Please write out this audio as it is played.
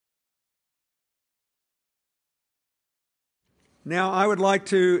Now I would like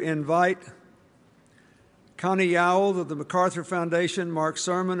to invite Connie Yowell of the MacArthur Foundation, Mark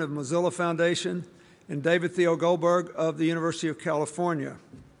Sermon of Mozilla Foundation, and David Theo Goldberg of the University of California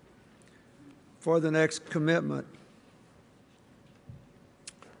for the next commitment.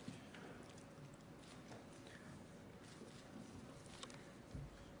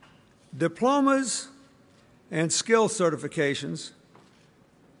 Diplomas and skill certifications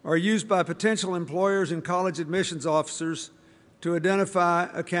are used by potential employers and college admissions officers to identify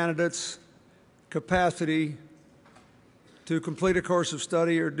a candidate's capacity to complete a course of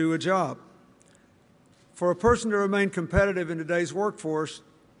study or do a job. For a person to remain competitive in today's workforce,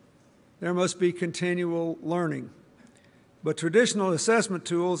 there must be continual learning. But traditional assessment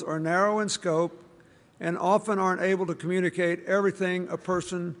tools are narrow in scope and often aren't able to communicate everything a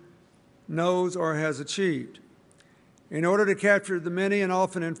person knows or has achieved. In order to capture the many and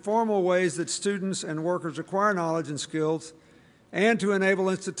often informal ways that students and workers acquire knowledge and skills, and to enable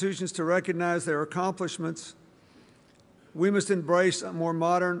institutions to recognize their accomplishments, we must embrace a more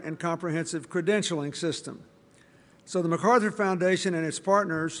modern and comprehensive credentialing system. So the MacArthur Foundation and its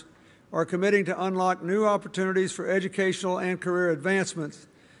partners are committing to unlock new opportunities for educational and career advancements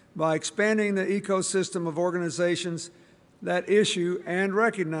by expanding the ecosystem of organizations that issue and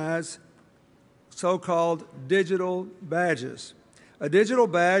recognize so-called digital badges. A digital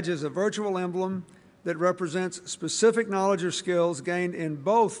badge is a virtual emblem that represents specific knowledge or skills gained in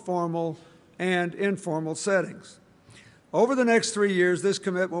both formal and informal settings. Over the next 3 years, this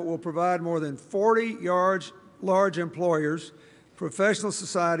commitment will provide more than 40 large employers, professional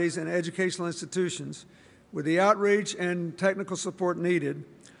societies, and educational institutions with the outreach and technical support needed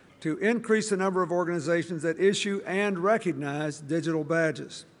to increase the number of organizations that issue and recognize digital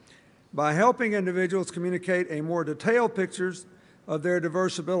badges. By helping individuals communicate a more detailed picture of their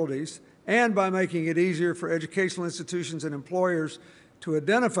diverse abilities, and by making it easier for educational institutions and employers to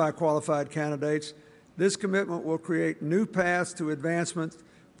identify qualified candidates, this commitment will create new paths to advancement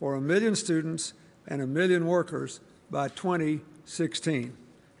for 1 million students and 1 million workers by 2016.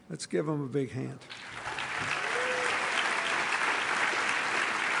 Let's give them a big hand.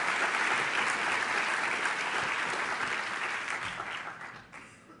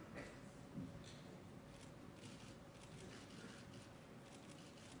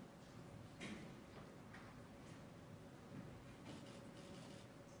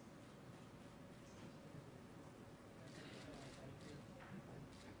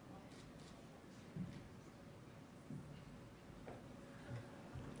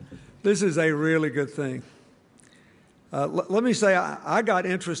 This is a really good thing. Let me say I got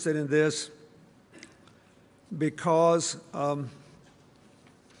interested in this because of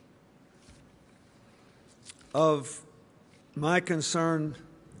my concern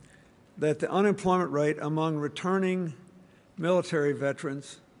that the unemployment rate among returning military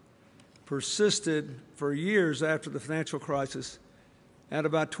veterans persisted for years after the financial crisis at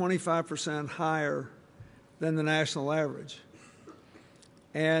about 25% higher than the national average.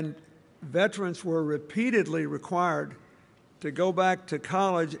 And veterans were repeatedly required to go back to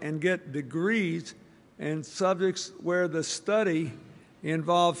college and get degrees in subjects where the study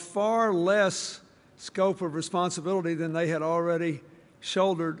involved far less scope of responsibility than they had already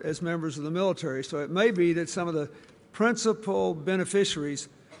shouldered as members of the military. So it may be that some of the principal beneficiaries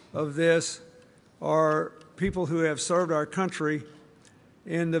of this are people who have served our country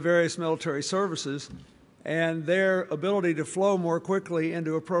in the various military services, and their ability to flow more quickly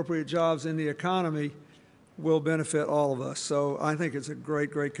into appropriate jobs in the economy will benefit all of us. So I think it's a great,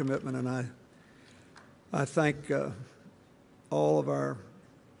 great commitment, and I thank all of our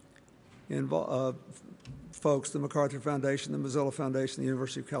folks, the MacArthur Foundation, the Mozilla Foundation, the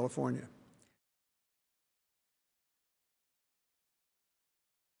University of California.